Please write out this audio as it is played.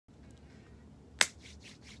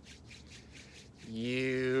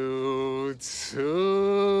YouTube.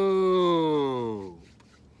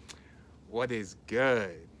 What is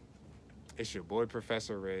good? It's your boy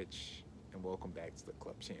Professor Rich, and welcome back to the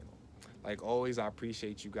club channel. Like always, I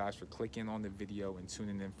appreciate you guys for clicking on the video and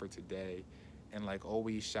tuning in for today. And like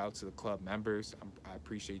always, shout out to the club members. I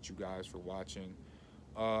appreciate you guys for watching.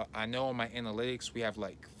 I know on my analytics, we have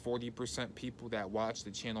like 40% people that watch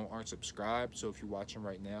the channel aren't subscribed. So if you're watching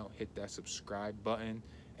right now, hit that subscribe button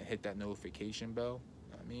and hit that notification bell.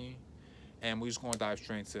 You know what I mean? And we're just going to dive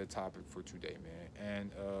straight into the topic for today, man.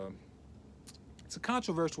 And it's a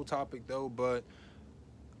controversial topic though, but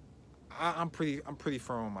I'm pretty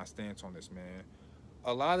firm on my stance on this, man.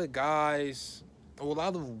 A lot of guys, or a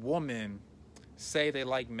lot of women say they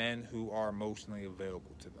like men who are emotionally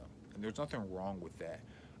available to them. And there's nothing wrong with that.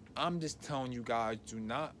 I'm just telling you guys, do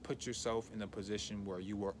not put yourself in a position where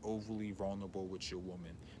you are overly vulnerable with your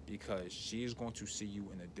woman, because she is going to see you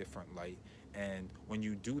in a different light. And when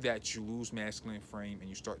you do that, you lose masculine frame and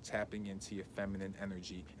you start tapping into your feminine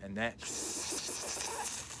energy. And that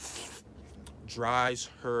dries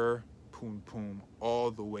her poom poom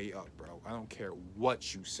all the way up, bro. I don't care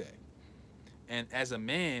what you say. And as a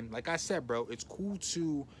man, like I said, bro, it's cool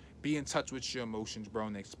to be in touch with your emotions, bro,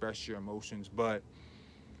 and express your emotions. But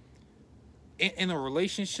in a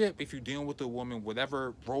relationship, if you're dealing with a woman,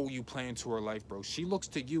 whatever role you play into her life, bro, she looks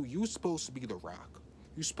to you. You're supposed to be the rock.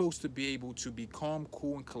 You're supposed to be able to be calm,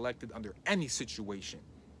 cool, and collected under any situation.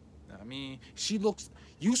 Know what I mean?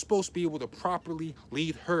 You're supposed to be able to properly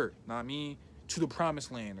lead her, know what I mean, to the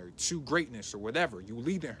promised land or to greatness or whatever. You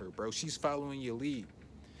leading her, bro. She's following your lead.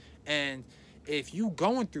 And if you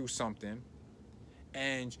going through something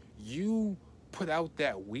and you put out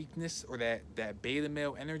that weakness or that beta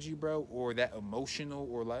male energy, bro, or that emotional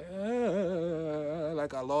or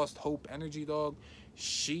like I lost hope energy, dog,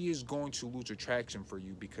 she is going to lose attraction for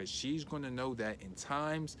you, because she's going to know that in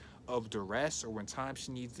times of duress or when times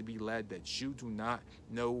she needs to be led, that you do not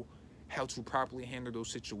know how to properly handle those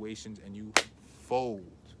situations, and you fold,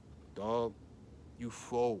 dog. You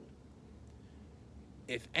fold.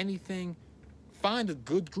 If anything, find a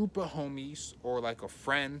good group of homies or like a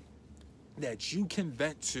friend that you can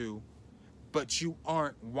vent to, but you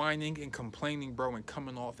aren't whining and complaining, bro, and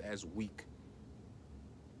coming off as weak.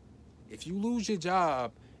 If you lose your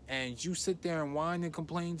job and you sit there and whine and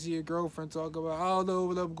complain to your girlfriend, talk about, I don't know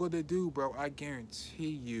what I'm going to do, bro, I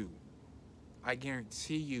guarantee you,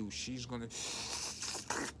 she's going to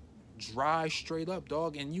dry straight up,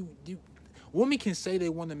 dog. And you women can say they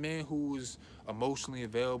want a man who is emotionally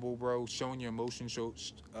available, bro, showing your emotions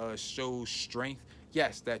shows strength.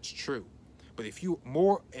 Yes, that's true. But if you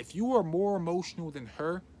are more emotional than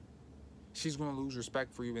her, she's going to lose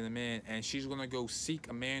respect for you as a man, and she's going to go seek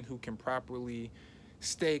a man who can properly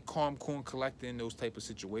stay calm, cool, and collected in those type of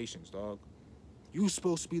situations, dog. You're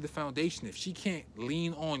supposed to be the foundation. If she can't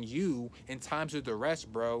lean on you in times of duress,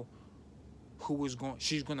 bro,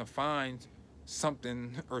 she's going to find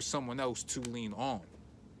something or someone else to lean on.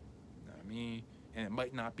 You know what I mean? And it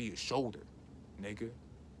might not be a shoulder, nigga.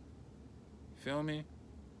 Feel me?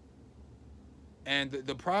 And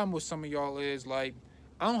the problem with some of y'all is, like,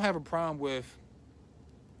 I don't have a problem with,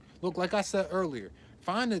 look, like I said earlier,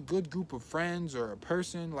 find a good group of friends or a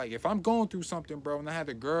person. Like, if I'm going through something, bro, and I have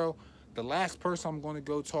a girl, the last person I'm going to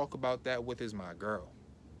go talk about that with is my girl.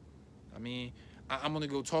 I mean, I'm going to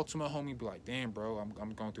go talk to my homie, be like, damn, bro,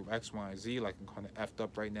 I'm going through X, Y, and Z. Like, I'm kind of effed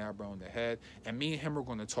up right now, bro, in the head. And me and him are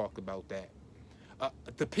going to talk about that.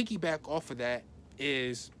 The piggyback off of that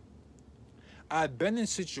is, I've been in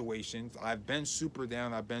situations, I've been super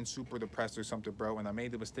down, I've been super depressed or something, bro, and I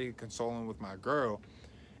made the mistake of consoling with my girl.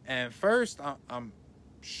 And first, I'm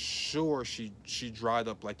sure she dried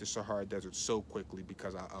up like the Sahara Desert so quickly,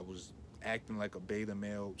 because I was acting like a beta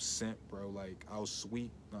male simp, bro. Like, I was sweet,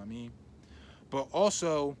 you know what I mean? But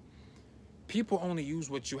also, people only use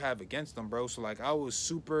what you have against them, bro. So, like, I was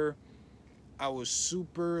super,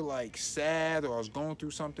 like, sad, or I was going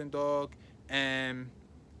through something, dog, and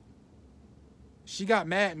she got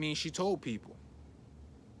mad at me and she told people.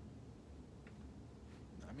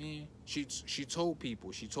 I mean, she told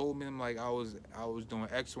people. She told me, like, I was doing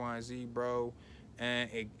X, Y, and Z, bro, and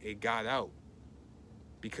it got out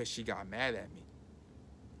because she got mad at me.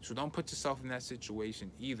 So don't put yourself in that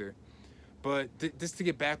situation either. But just to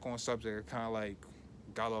get back on subject, I kind of like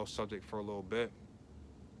got off subject for a little bit.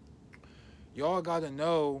 Y'all gotta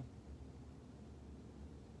know,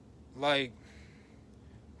 like,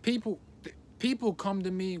 people come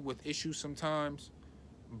to me with issues sometimes,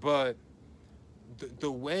 but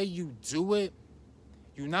the way you do it,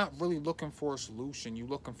 you're not really looking for a solution. You're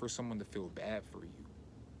looking for someone to feel bad for you.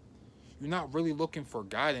 You're not really looking for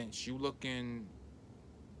guidance. You're looking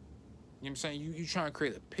what I'm saying? You trying to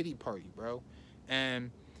create a pity party, bro.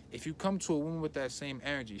 And if you come to a woman with that same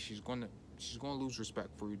energy, she's gonna lose respect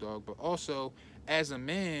for you, dog. But also, as a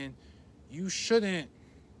man, you shouldn't.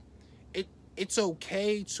 It's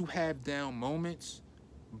okay to have down moments,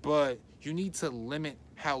 but you need to limit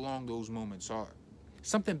how long those moments are.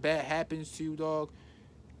 Something bad happens to you, dog.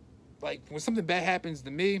 Like when something bad happens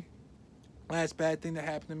to me, last bad thing that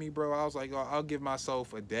happened to me, bro, I was like, oh, I'll give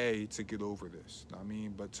myself a day to get over this. I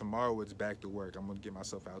mean, but tomorrow it's back to work. I'm gonna get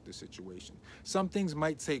myself out this situation. Some things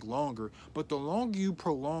might take longer, but the longer you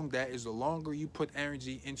prolong that is the longer you put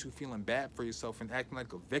energy into feeling bad for yourself and acting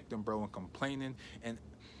like a victim, bro, and complaining and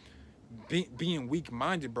being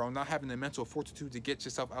weak-minded, bro, not having the mental fortitude to get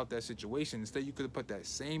yourself out that situation. Instead, you could have put that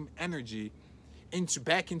same energy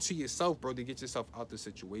back into yourself, bro, to get yourself out the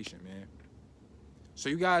situation, man. So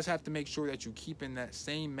you guys have to make sure that you keep in that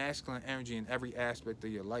same masculine energy in every aspect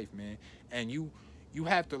of your life, man. And you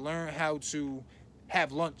have to learn how to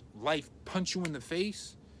have life punch you in the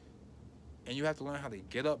face, and you have to learn how to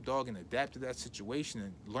get up, dog, and adapt to that situation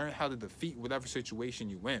and learn how to defeat whatever situation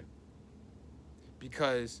you in.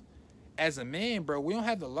 Because as a man, bro, we don't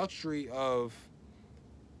have the luxury of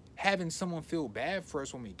having someone feel bad for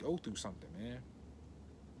us when we go through something, man.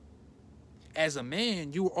 As a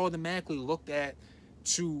man, you are automatically looked at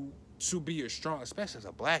to be a strong, especially as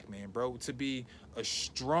a black man, bro, to be a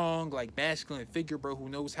strong, like, masculine figure, bro, who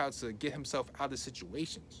knows how to get himself out of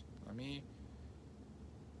situations. I mean,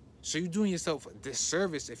 so you're doing yourself a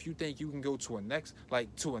disservice if you think you can go to a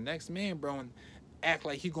next man, bro, and act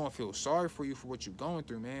like he gonna feel sorry for you for what you're going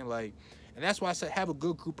through, man. Like, and that's why I said have a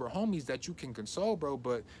good group of homies that you can console, bro,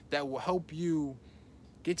 but that will help you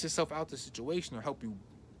get yourself out the situation or help you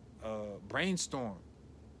brainstorm,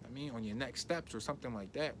 I mean, on your next steps or something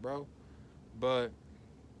like that, bro. But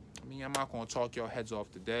I mean, I'm not gonna talk y'all heads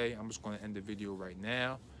off today. I'm just gonna end the video right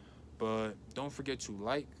now. But don't forget to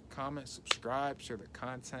like, comment, subscribe, share the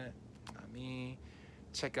content. I mean,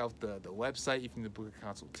 check out the website if you need to book a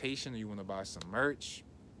consultation or you want to buy some merch.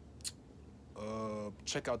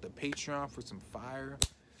 Check out the Patreon for some fire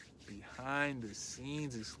behind the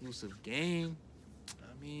scenes exclusive game.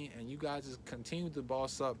 I mean, and you guys just continue to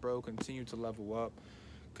boss up, bro. Continue to level up.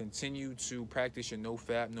 Continue to practice your no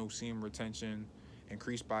fap, no seam retention.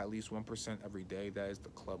 Increase by at least 1% every day. That is the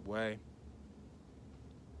club way.